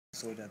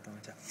सो जाता हूँ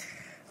अच्छा.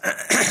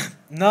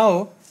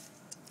 Now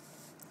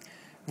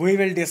we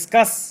will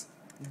discuss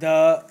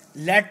the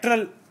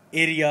lateral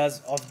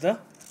areas of the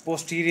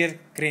posterior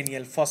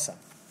cranial fossa.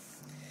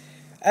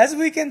 As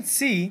we can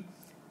see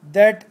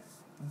that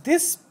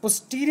this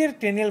posterior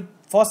cranial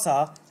fossa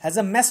has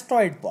a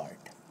mastoid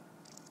part,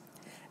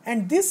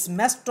 and this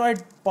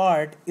mastoid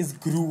part is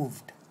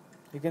grooved.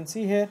 You can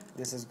see here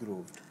this is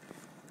grooved,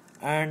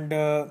 and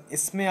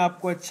इसमें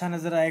आपको अच्छा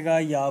नज़र आएगा,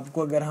 या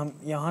आपको अगर हम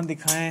यहाँ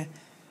दिखाएं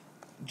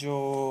जो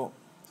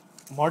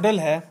मॉडल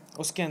है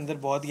उसके अंदर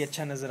बहुत ही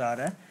अच्छा नज़र आ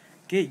रहा है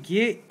कि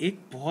ये एक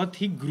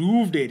बहुत ही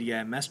ग्रूव्ड एरिया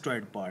है,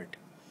 मैस्टॉइड पार्ट.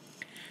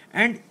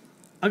 एंड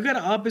अगर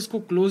आप इसको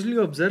क्लोजली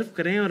ऑब्जर्व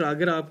करें और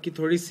अगर आपकी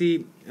थोड़ी सी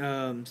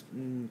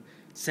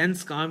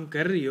सेंस काम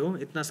कर रही हो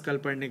इतना स्कल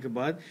पढ़ने के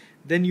बाद,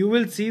 then you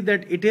will see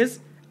that it is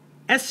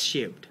S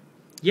shaped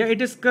या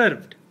it is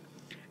curved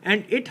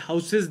and it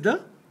houses the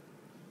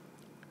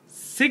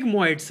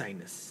sigmoid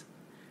sinus.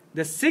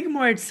 The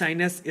sigmoid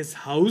sinus is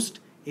housed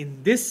in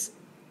this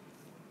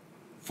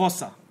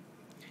fossa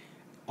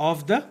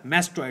of the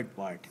mastoid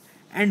part,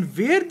 and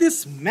where this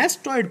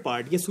mastoid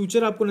part, ये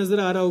suture आपको नजर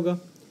आ रहा होगा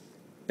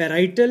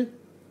parietal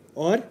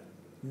और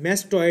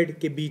mastoid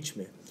के बीच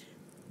में,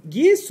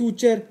 ये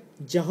सूचर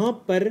जहां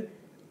पर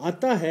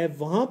आता है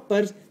वहां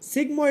पर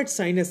sigmoid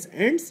sinus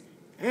ends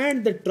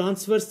and the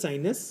transverse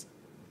sinus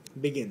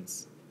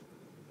begins.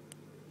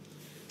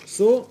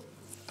 So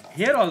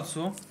here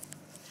also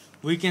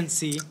we can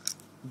see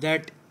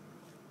that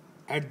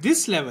at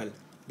this level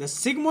the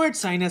sigmoid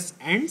sinus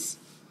ends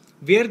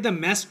where the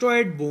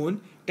mastoid bone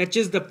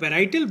touches the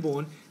parietal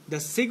bone. The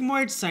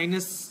sigmoid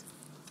sinus,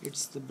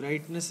 it's the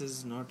brightness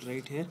is not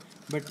right here,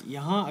 but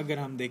यहाँ अगर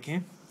हम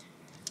देखें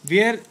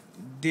where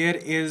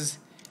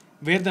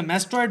the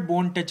mastoid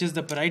bone touches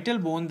the parietal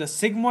bone, the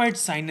sigmoid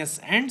sinus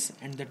ends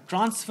and the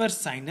transverse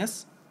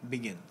sinus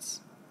begins.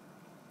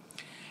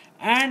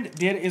 And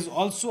there is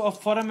also a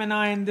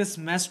foramina in this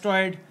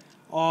mastoid,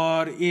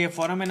 और ये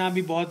foramina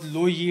भी बहुत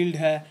low yield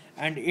है,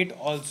 and it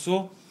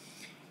also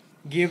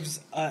gives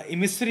a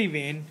emissary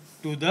vein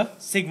to the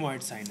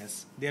sigmoid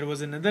sinus. There was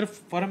another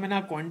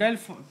foramina,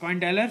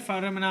 condylar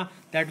foramina,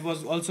 that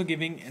was also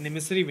giving an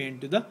emissary vein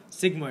to the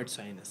sigmoid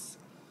sinus.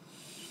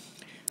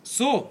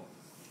 So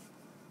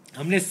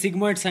हमने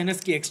sigmoid sinus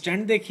की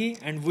extent देखी,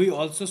 and we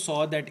also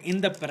saw that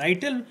in the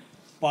parietal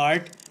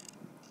part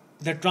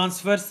the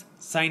transverse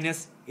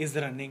sinus is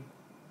running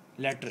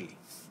laterally.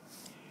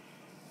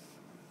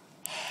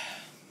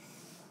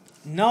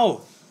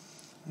 Now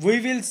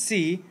we will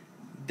see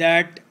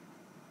that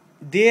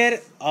there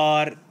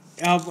are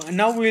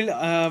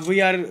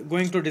we are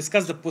going to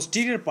discuss the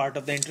posterior part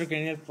of the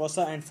intracranial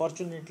fossa, and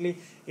fortunately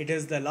it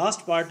is the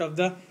last part of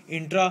the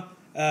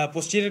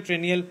posterior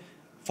cranial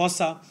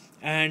fossa,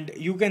 and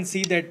you can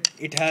see that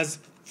it has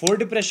 4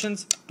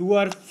 depressions. 2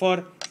 are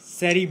for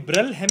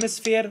cerebral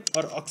hemisphere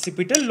or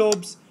occipital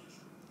lobes,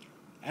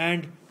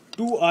 and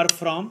 2 are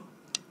for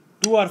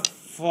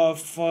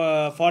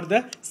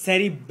the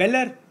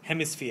cerebellar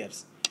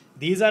hemispheres.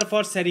 These are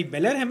for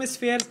cerebellar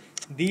hemispheres,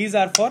 these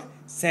are for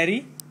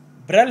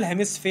cerebral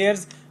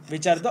hemispheres,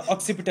 which are the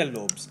occipital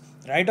lobes,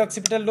 right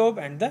occipital lobe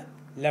and the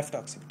left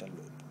occipital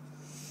lobe.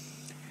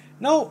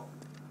 Now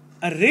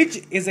a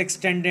ridge is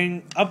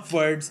extending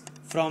upwards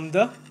from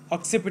the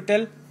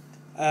occipital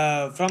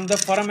from the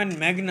foramen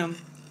magnum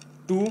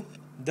to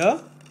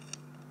the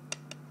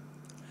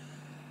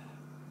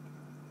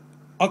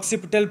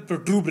occipital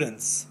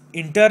protuberance,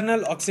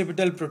 internal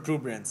occipital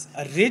protuberance.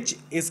 A ridge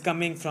is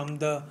coming from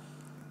the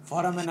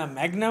foramina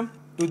magnum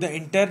to the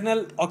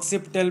internal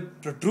occipital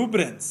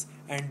protuberance,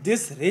 and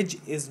this ridge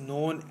is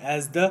known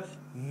as the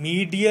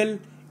medial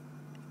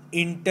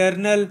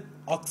internal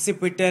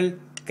occipital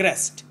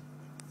crest.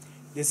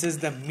 This is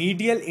the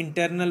medial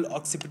internal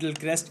occipital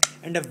crest,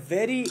 and a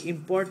very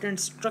important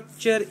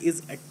structure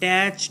is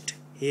attached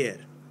here,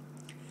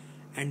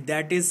 and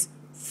that is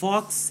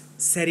Fossa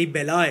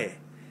cerebelli.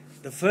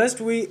 The first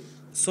we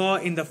saw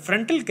in the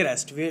frontal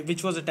crest,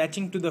 which was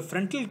attaching to the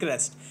frontal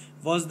crest,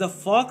 was the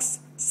Fossa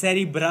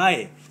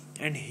cerebri,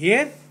 and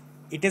here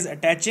it is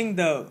attaching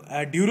the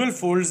dural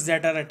folds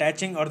that are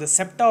attaching, or the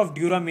septa of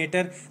dura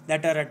mater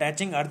that are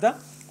attaching, are the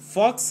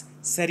Fossa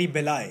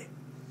cerebelli.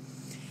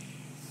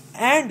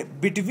 And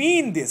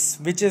between this,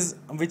 which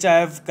I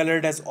have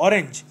colored as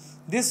orange,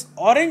 this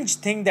orange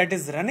thing that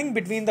is running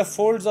between the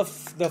folds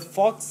of the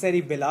Fossa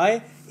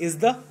cerebelli is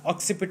the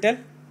occipital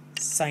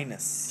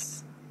sinus.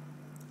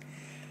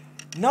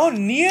 Now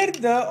near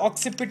the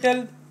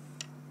occipital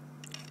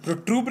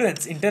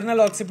protuberance,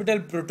 internal occipital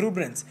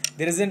protuberance,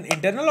 there is an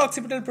internal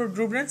occipital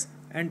protuberance,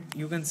 and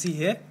you can see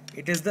here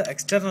it is the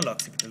external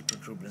occipital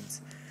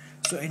protuberance.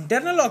 So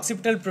internal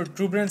occipital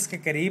protuberance के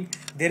करीब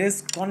there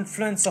is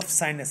confluence of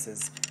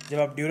sinuses. जब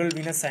आप dural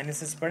venous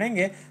sinuses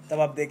पढ़ेंगे तब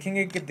आप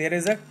देखेंगे कि there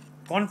is a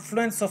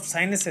confluence of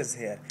sinuses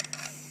here.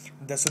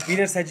 The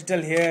superior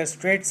sagittal here,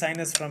 straight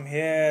sinus from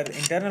here,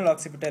 internal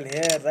occipital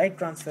here, right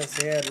transverse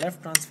here,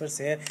 left transverse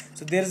here.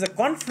 So there is a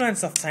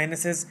confluence of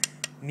sinuses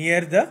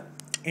near the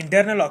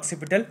internal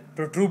occipital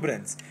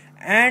protuberance,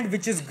 and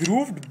which is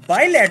grooved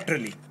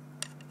bilaterally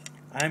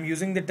I am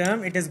using the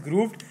term, it is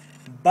grooved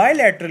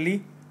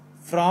bilaterally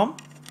from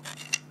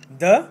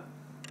the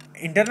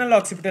internal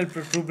occipital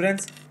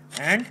protuberance,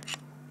 and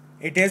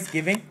it is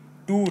giving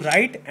two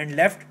right and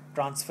left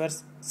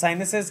transverse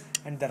sinuses,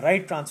 and the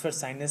right transverse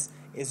sinus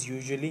is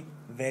usually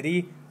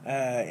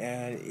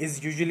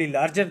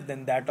larger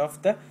than that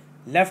of the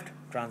left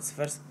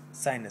transverse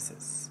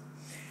sinuses,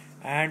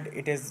 and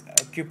it is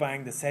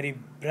occupying the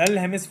cerebral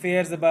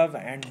hemispheres above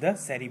and the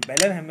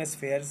cerebellar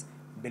hemispheres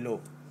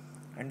below.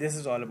 And this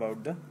is all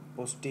about the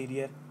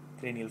posterior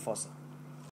cranial fossa.